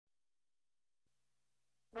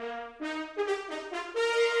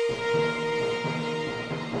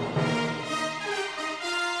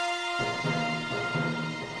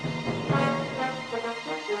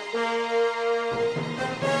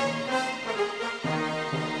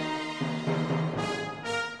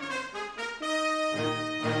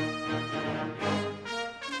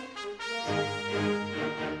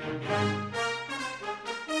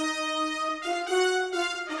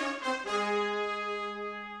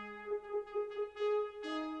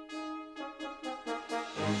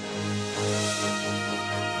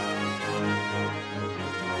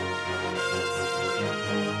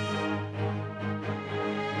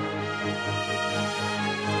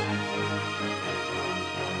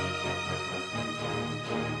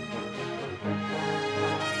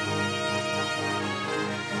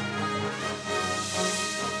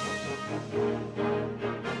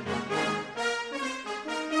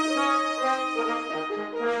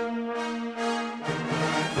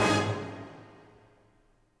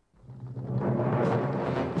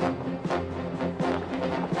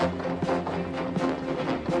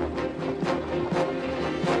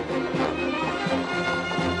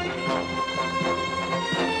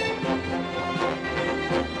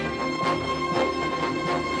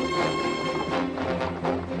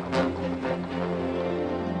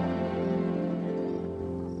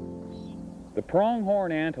The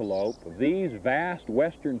pronghorn antelope of these vast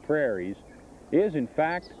western prairies is, in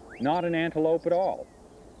fact, not an antelope at all.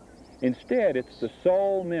 Instead, it's the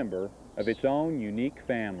sole member of its own unique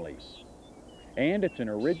family. And it's an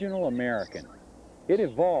original American. It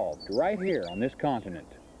evolved right here on this continent.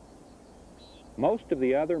 Most of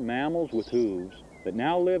the other mammals with hooves that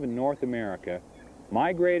now live in North America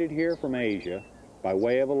migrated here from Asia by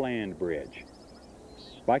way of a land bridge.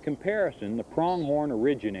 By comparison, the pronghorn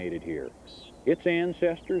originated here. Its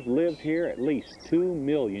ancestors lived here at least 2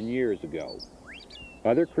 million years ago.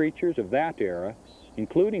 Other creatures of that era,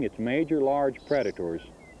 including its major large predators,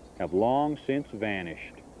 have long since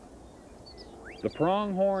vanished. The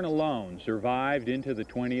pronghorn alone survived into the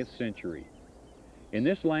 20th century. In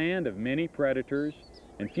this land of many predators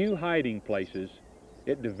and few hiding places,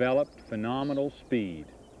 it developed phenomenal speed.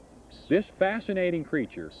 This fascinating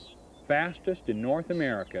creature, fastest in North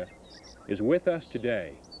America, is with us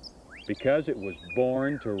today because it was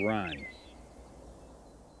born to run.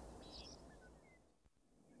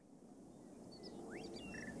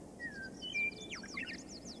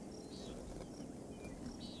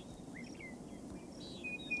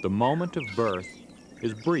 The moment of birth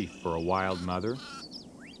is brief for a wild mother.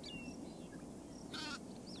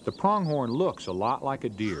 The pronghorn looks a lot like a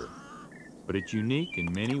deer, but it's unique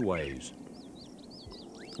in many ways.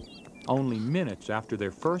 Only minutes after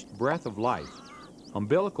their first breath of life,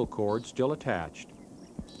 umbilical cord still attached,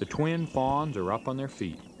 the twin fawns are up on their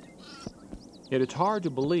feet. Yet it's hard to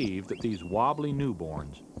believe that these wobbly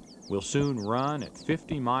newborns will soon run at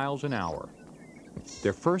 50 miles an hour.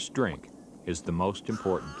 Their first drink is the most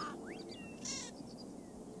important.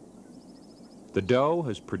 The doe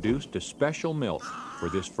has produced a special milk for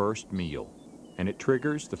this first meal, and it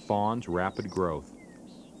triggers the fawn's rapid growth.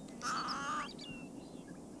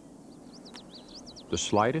 The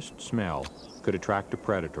slightest smell could attract a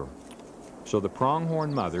predator, so the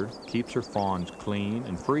pronghorn mother keeps her fawns clean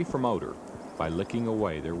and free from odor by licking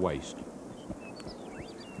away their waste.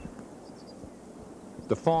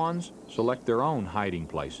 The fawns select their own hiding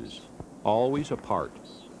places, always apart,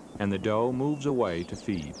 and the doe moves away to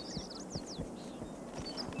feed.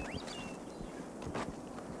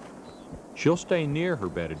 She'll stay near her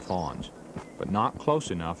bedded fawns, but not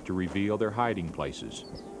close enough to reveal their hiding places.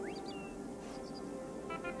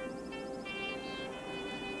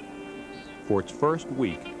 For its first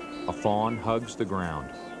week, a fawn hugs the ground.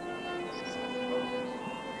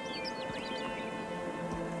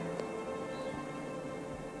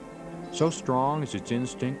 So strong is its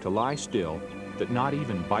instinct to lie still that not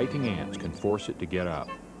even biting ants can force it to get up.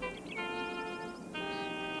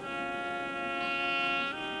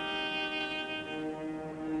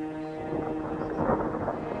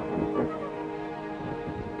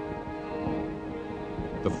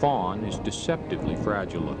 The fawn is deceptively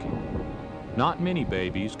fragile looking. Not many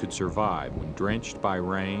babies could survive when drenched by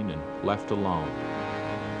rain and left alone.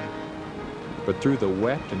 But through the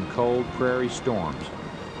wet and cold prairie storms,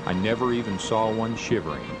 I never even saw one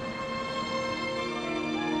shivering.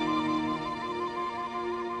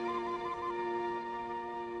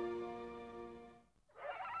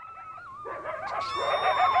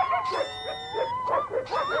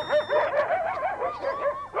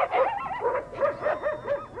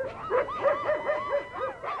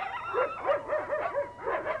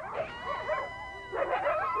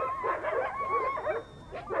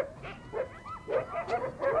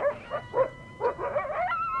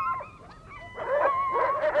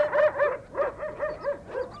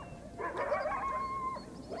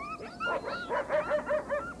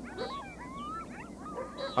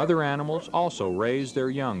 Other animals also raise their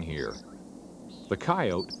young here. The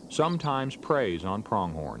coyote sometimes preys on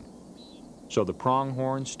pronghorn, so the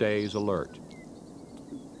pronghorn stays alert.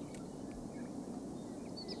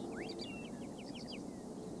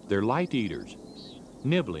 They're light eaters,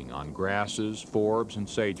 nibbling on grasses, forbs, and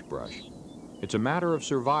sagebrush. It's a matter of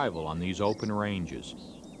survival on these open ranges.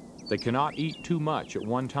 They cannot eat too much at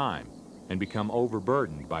one time and become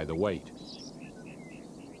overburdened by the weight.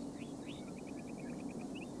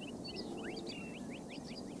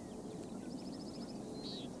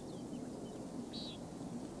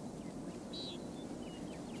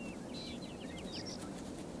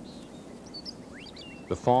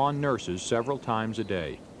 The fawn nurses several times a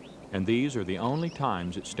day, and these are the only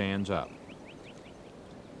times it stands up.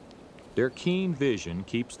 Their keen vision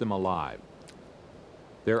keeps them alive.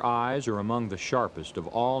 Their eyes are among the sharpest of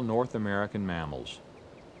all North American mammals.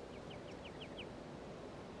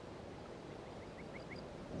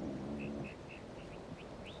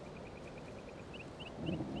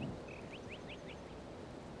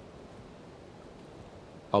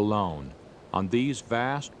 Alone, on these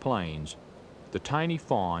vast plains, the tiny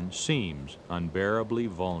fawn seems unbearably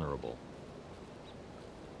vulnerable.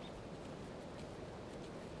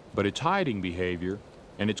 But its hiding behavior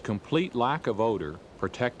and its complete lack of odor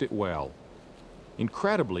protect it well.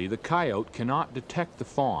 Incredibly, the coyote cannot detect the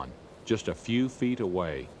fawn just a few feet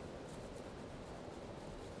away.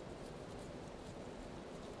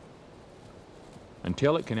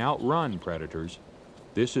 Until it can outrun predators,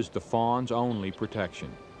 this is the fawn's only protection.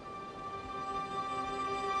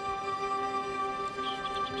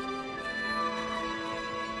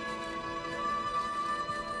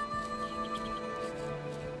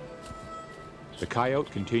 The coyote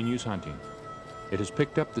continues hunting. It has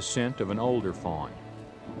picked up the scent of an older fawn.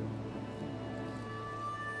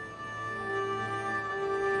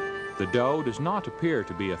 The doe does not appear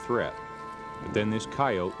to be a threat, but then this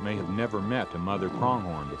coyote may have never met a mother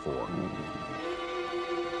pronghorn before.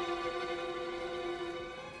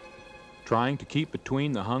 Trying to keep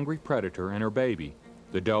between the hungry predator and her baby,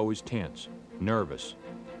 the doe is tense, nervous.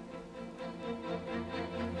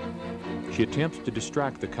 She attempts to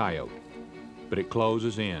distract the coyote, but it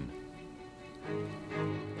closes in.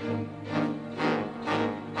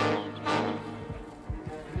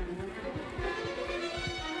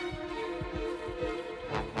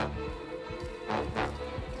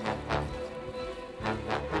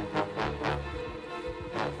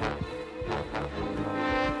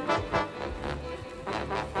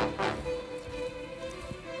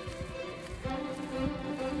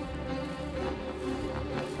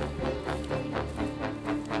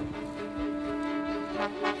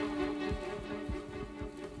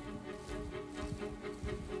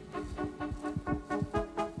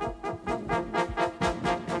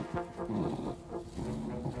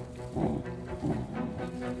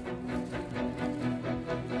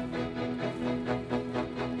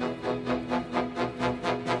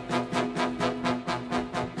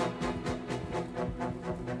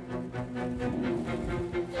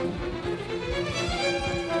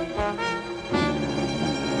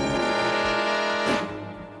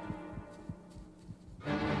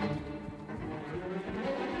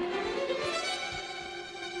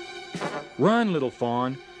 Run, little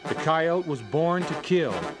fawn. The coyote was born to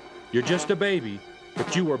kill. You're just a baby,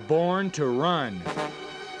 but you were born to run.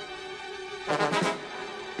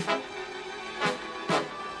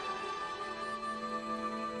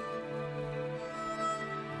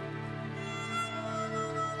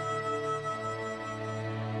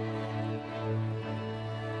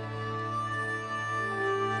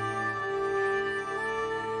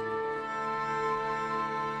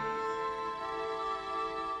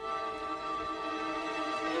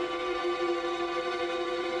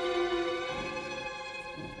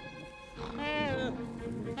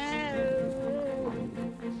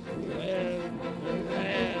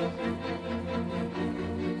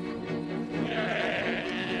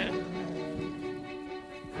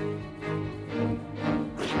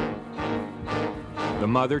 The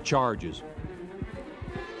mother charges.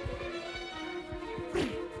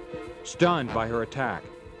 Stunned by her attack,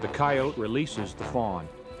 the coyote releases the fawn.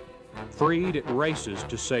 Freed, it races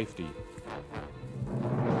to safety.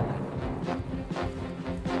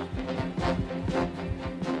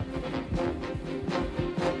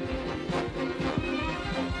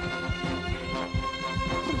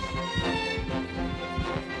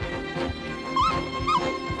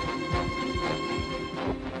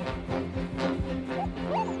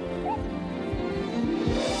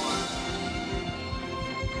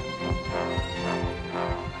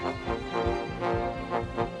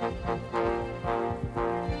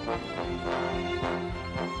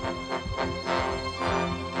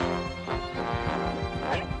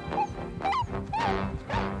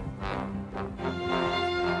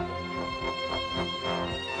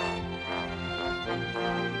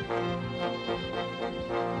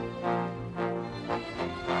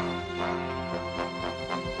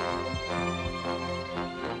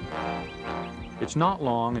 It's not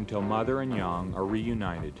long until mother and young are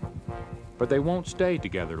reunited, but they won't stay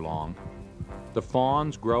together long. The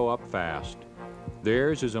fawns grow up fast.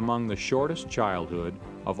 Theirs is among the shortest childhood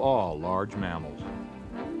of all large mammals.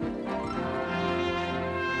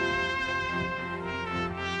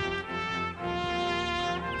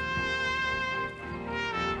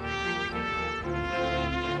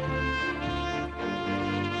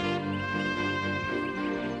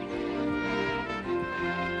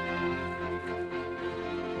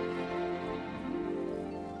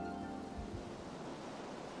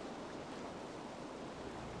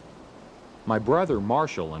 My brother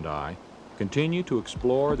Marshall and I continue to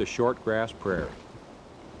explore the shortgrass prairie.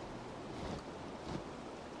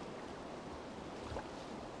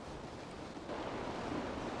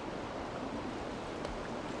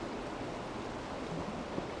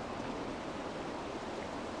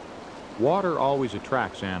 Water always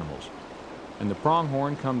attracts animals, and the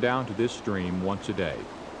pronghorn come down to this stream once a day.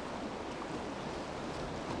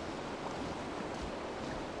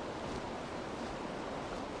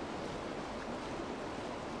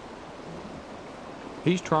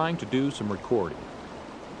 He's trying to do some recording.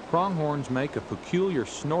 Pronghorns make a peculiar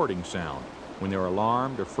snorting sound when they're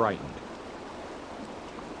alarmed or frightened.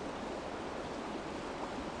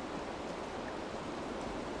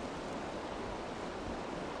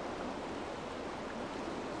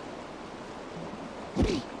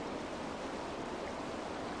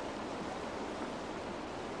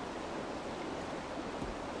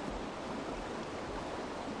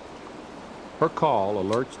 Her call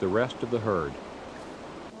alerts the rest of the herd,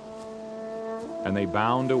 and they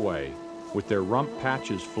bound away, with their rump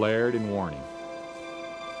patches flared in warning.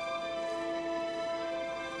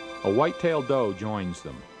 A white-tailed doe joins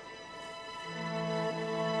them.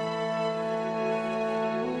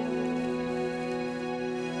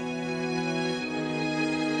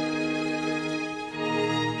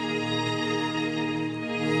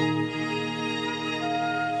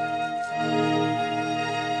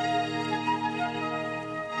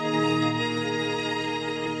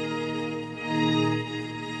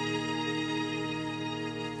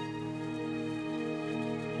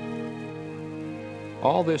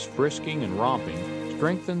 All this frisking and romping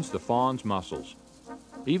strengthens the fawn's muscles.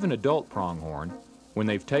 Even adult pronghorn, when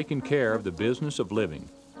they've taken care of the business of living,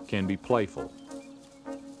 can be playful.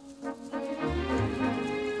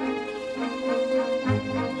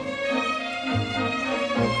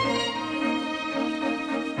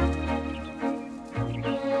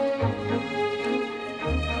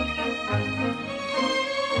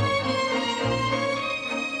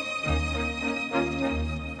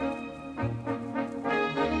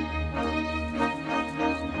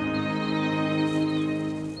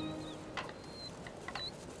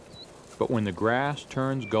 But when the grass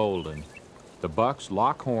turns golden, the bucks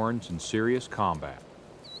lock horns in serious combat.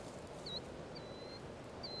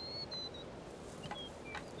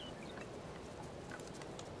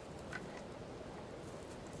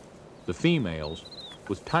 The females,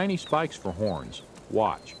 with tiny spikes for horns,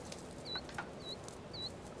 watch.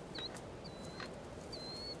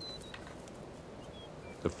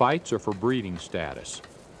 The fights are for breeding status.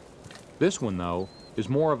 This one, though, is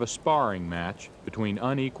more of a sparring match between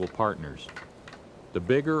unequal partners. The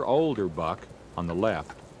bigger, older buck on the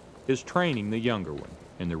left is training the younger one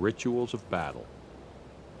in the rituals of battle.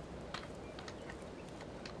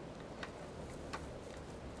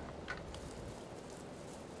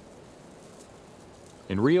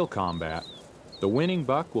 In real combat, the winning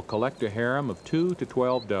buck will collect a harem of 2 to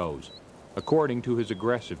 12 does, according to his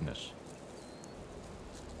aggressiveness.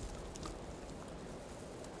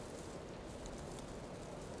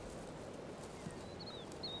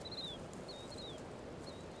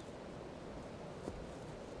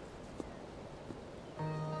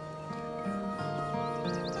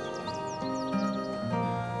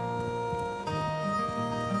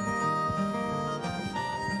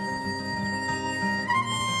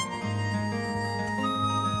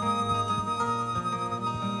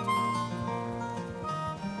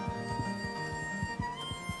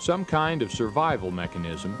 Some kind of survival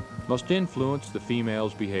mechanism must influence the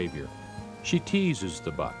female's behavior. She teases the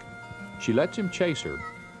buck. She lets him chase her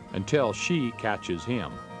until she catches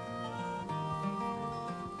him.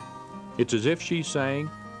 It's as if she's saying,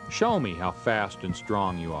 "Show me how fast and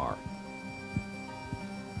strong you are."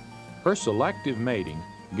 Her selective mating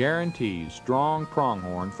guarantees strong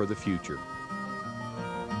pronghorn for the future.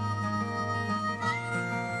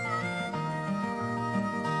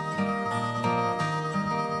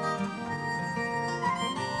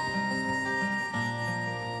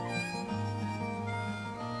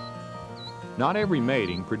 Not every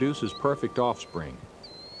mating produces perfect offspring.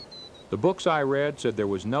 The books I read said there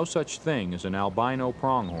was no such thing as an albino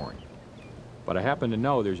pronghorn, but I happen to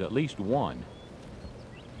know there's at least one.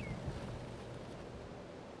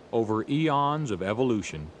 Over eons of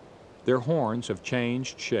evolution, their horns have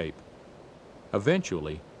changed shape.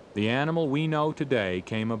 Eventually, the animal we know today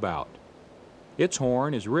came about. Its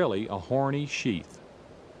horn is really a horny sheath.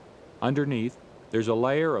 Underneath, there's a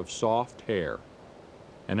layer of soft hair,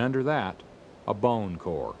 and under that, a bone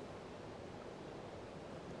core.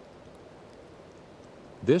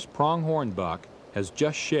 This pronghorn buck has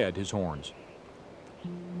just shed his horns.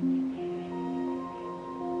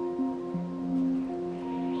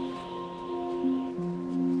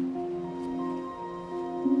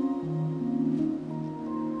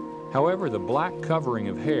 However, the black covering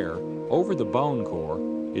of hair over the bone core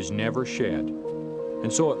is never shed,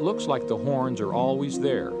 and so it looks like the horns are always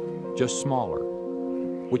there, just smaller,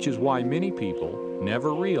 which is why many people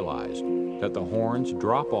never realized that the horns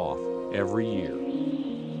drop off every year.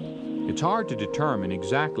 It's hard to determine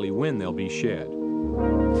exactly when they'll be shed,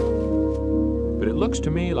 but it looks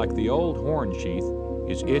to me like the old horn sheath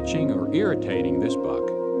is itching or irritating this buck.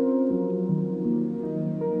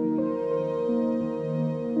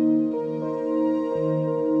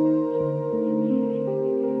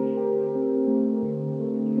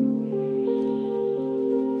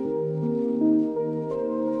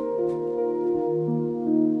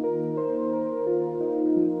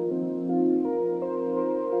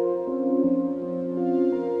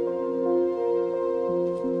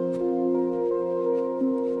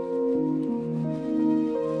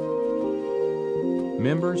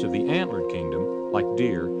 Members of the antlered kingdom, like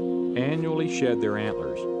deer, annually shed their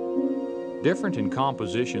antlers. Different in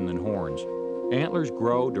composition than horns, antlers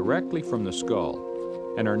grow directly from the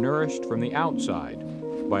skull and are nourished from the outside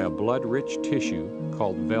by a blood-rich tissue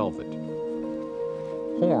called velvet.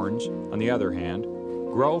 Horns, on the other hand,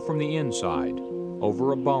 grow from the inside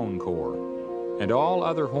over a bone core, and all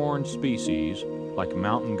other horned species, like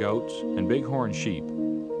mountain goats and bighorn sheep,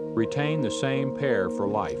 retain the same pair for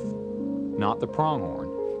life, not the pronghorn.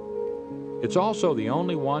 It's also the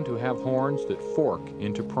only one to have horns that fork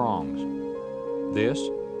into prongs. This,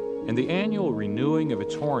 and the annual renewing of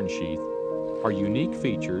its horn sheath, are unique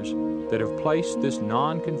features that have placed this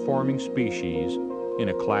non-conforming species in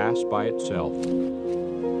a class by itself.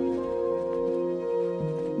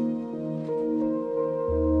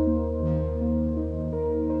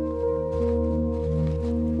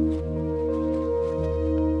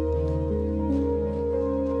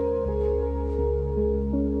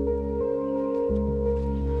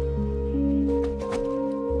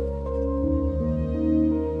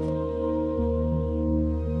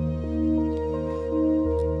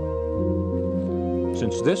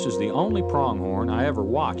 Since this is the only pronghorn I ever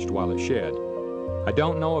watched while it shed, I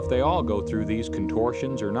don't know if they all go through these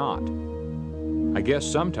contortions or not. I guess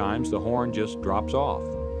sometimes the horn just drops off.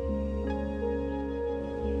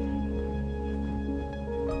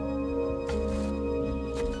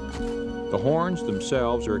 The horns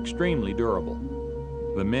themselves are extremely durable.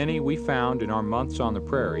 The many we found in our months on the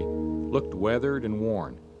prairie looked weathered and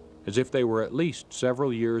worn, as if they were at least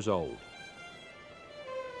several years old.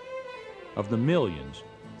 Of the millions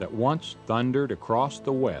that once thundered across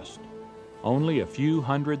the West, only a few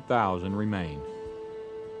 100,000 remain.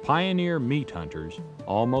 Pioneer meat hunters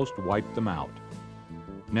almost wiped them out.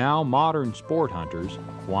 Now modern sport hunters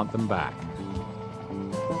want them back.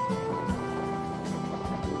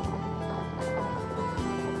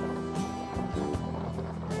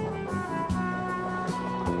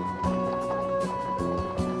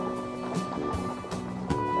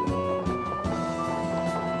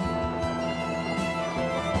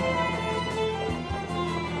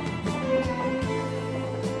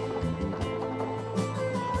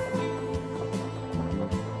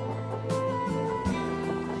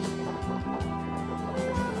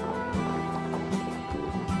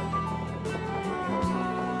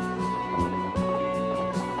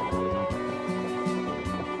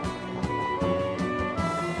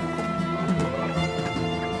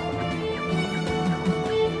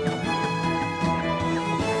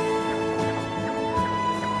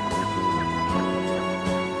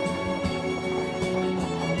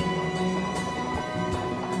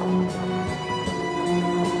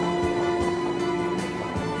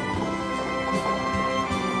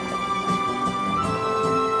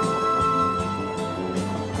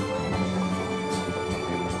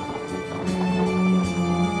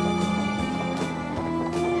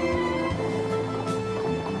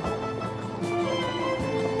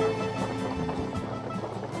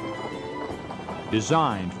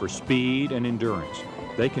 Designed for speed and endurance,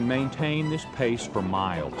 they can maintain this pace for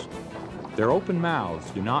miles. Their open mouths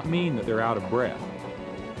do not mean that they're out of breath.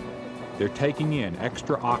 They're taking in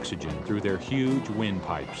extra oxygen through their huge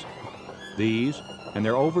windpipes. These and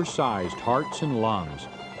their oversized hearts and lungs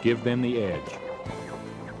give them the edge,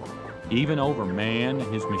 even over man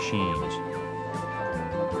and his machines.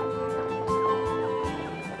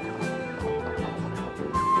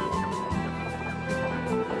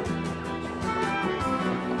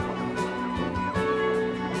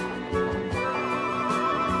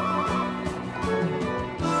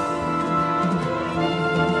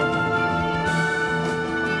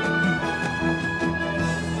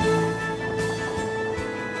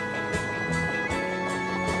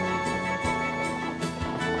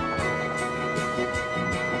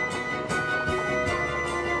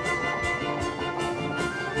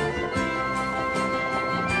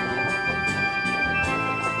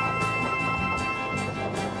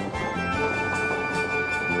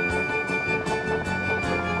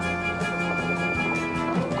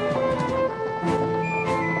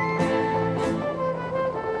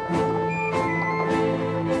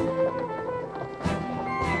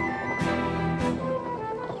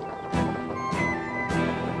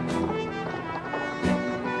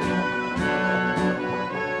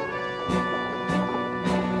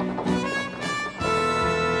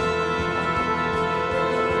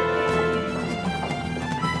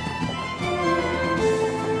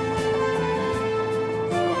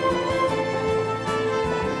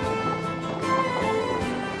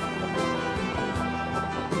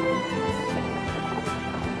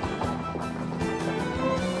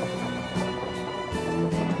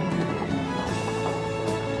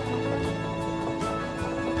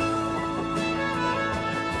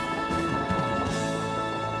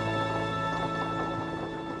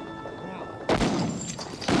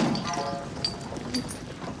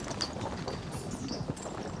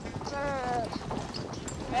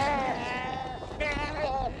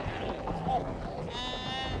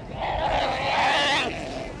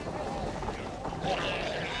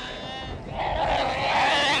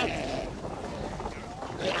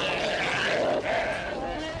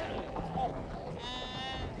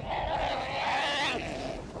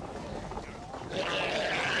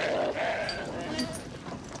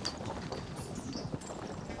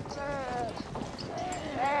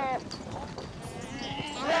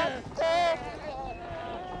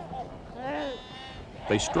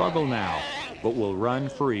 They struggle now, but will run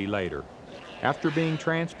free later, after being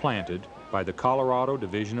transplanted by the Colorado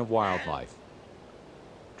Division of Wildlife.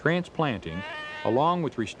 Transplanting, along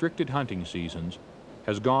with restricted hunting seasons,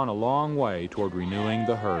 has gone a long way toward renewing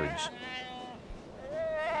the herds.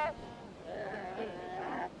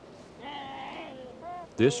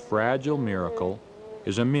 This fragile miracle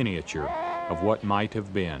is a miniature of what might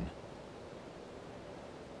have been.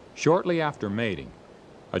 Shortly after mating,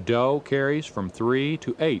 a doe carries from 3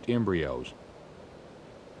 to 8 embryos.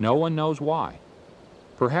 No one knows why.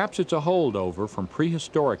 Perhaps it's a holdover from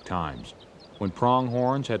prehistoric times when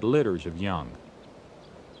pronghorns had litters of young.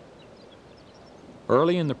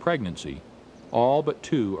 Early in the pregnancy, all but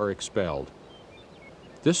 2 are expelled.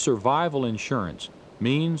 This survival insurance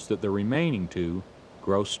means that the remaining 2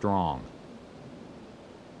 grow strong.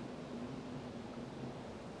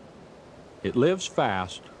 It lives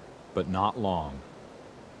fast, but not long.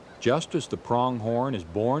 Just as the pronghorn is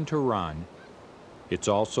born to run, it's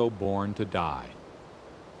also born to die.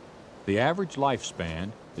 The average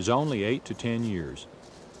lifespan is only 8 to 10 years,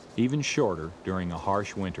 even shorter during a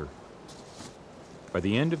harsh winter. By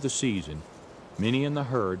the end of the season, many in the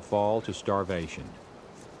herd fall to starvation.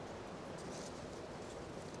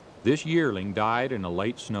 This yearling died in a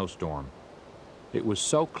late snowstorm. It was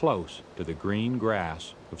so close to the green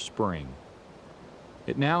grass of spring.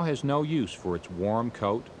 It now has no use for its warm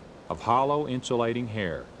coat of hollow insulating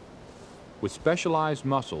hair. With specialized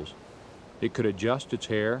muscles, it could adjust its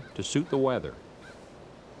hair to suit the weather.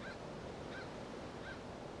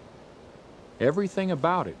 Everything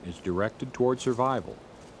about it is directed toward survival.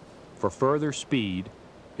 For further speed,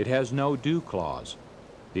 it has no dew claws,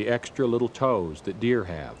 the extra little toes that deer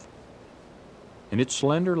have. And its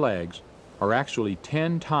slender legs are actually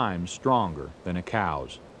 10 times stronger than a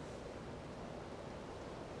cow's.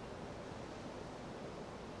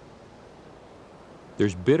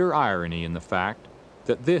 There's bitter irony in the fact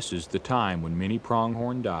that this is the time when many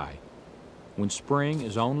pronghorn die, when spring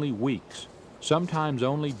is only weeks, sometimes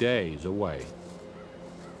only days away.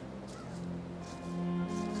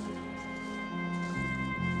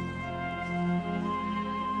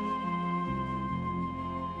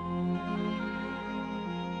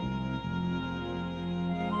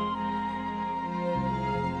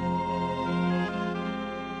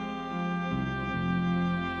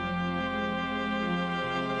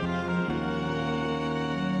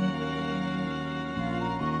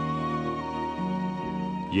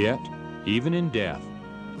 Yet, even in death,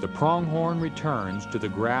 the pronghorn returns to the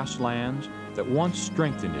grasslands that once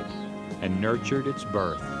strengthened it and nurtured its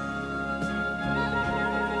birth.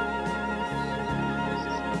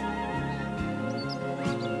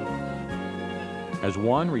 As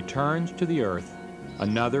one returns to the earth,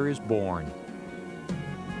 another is born.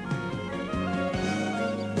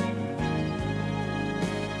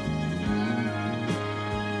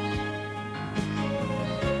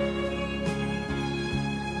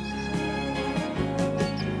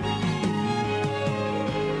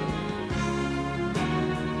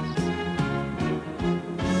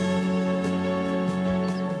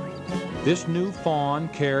 This new fawn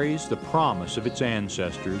carries the promise of its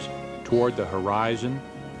ancestors toward the horizon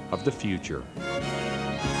of the future.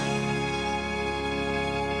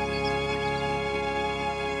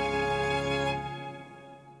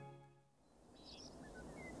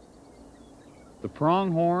 The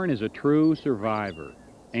pronghorn is a true survivor,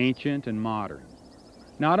 ancient and modern.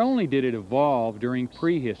 Not only did it evolve during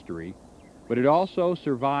prehistory, but it also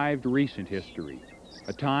survived recent history,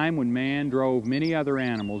 a time when man drove many other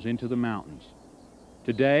animals into the mountains.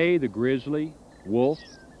 Today, the grizzly, wolf,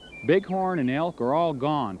 bighorn, and elk are all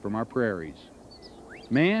gone from our prairies.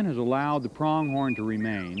 Man has allowed the pronghorn to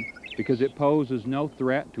remain because it poses no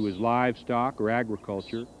threat to his livestock or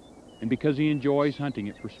agriculture, and because he enjoys hunting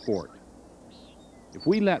it for sport. If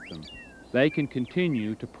we let them, they can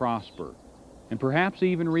continue to prosper, and perhaps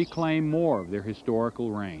even reclaim more of their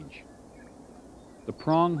historical range. The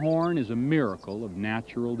pronghorn is a miracle of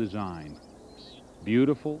natural design,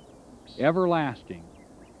 beautiful, everlasting,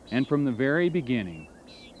 and from the very beginning,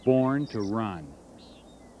 born to run.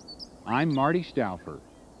 I'm Marty Stauffer.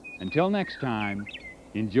 Until next time,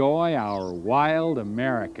 enjoy our wild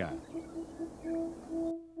America.